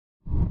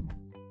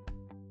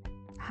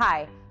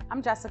Hi,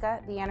 I'm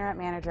Jessica, the Interim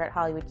Manager at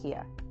Hollywood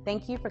Kia.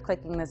 Thank you for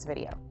clicking this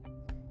video.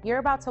 You're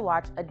about to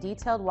watch a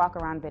detailed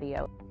walk-around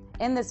video.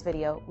 In this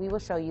video, we will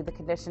show you the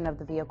condition of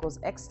the vehicle's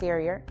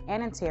exterior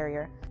and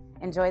interior.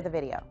 Enjoy the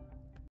video.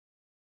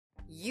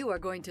 You are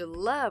going to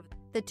love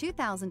the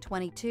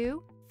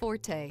 2022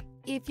 Forte.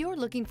 If you're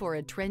looking for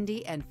a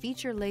trendy and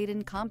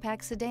feature-laden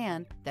compact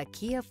sedan, the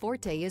Kia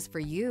Forte is for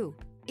you.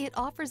 It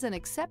offers an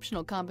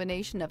exceptional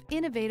combination of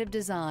innovative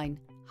design,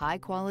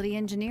 high-quality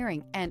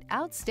engineering, and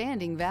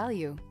outstanding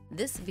value.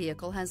 This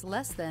vehicle has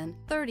less than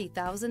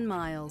 30,000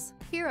 miles.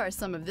 Here are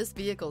some of this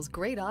vehicle's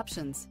great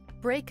options: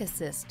 brake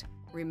assist,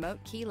 remote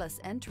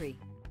keyless entry,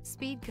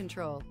 speed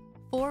control,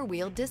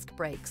 four-wheel disc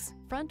brakes,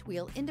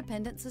 front-wheel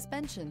independent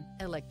suspension,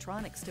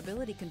 electronic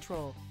stability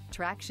control,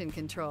 traction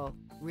control,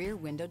 rear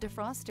window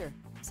defroster,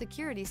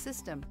 security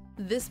system.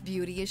 This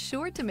beauty is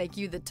sure to make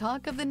you the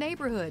talk of the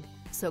neighborhood.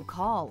 So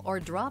call or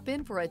drop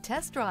in for a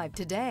test drive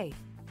today.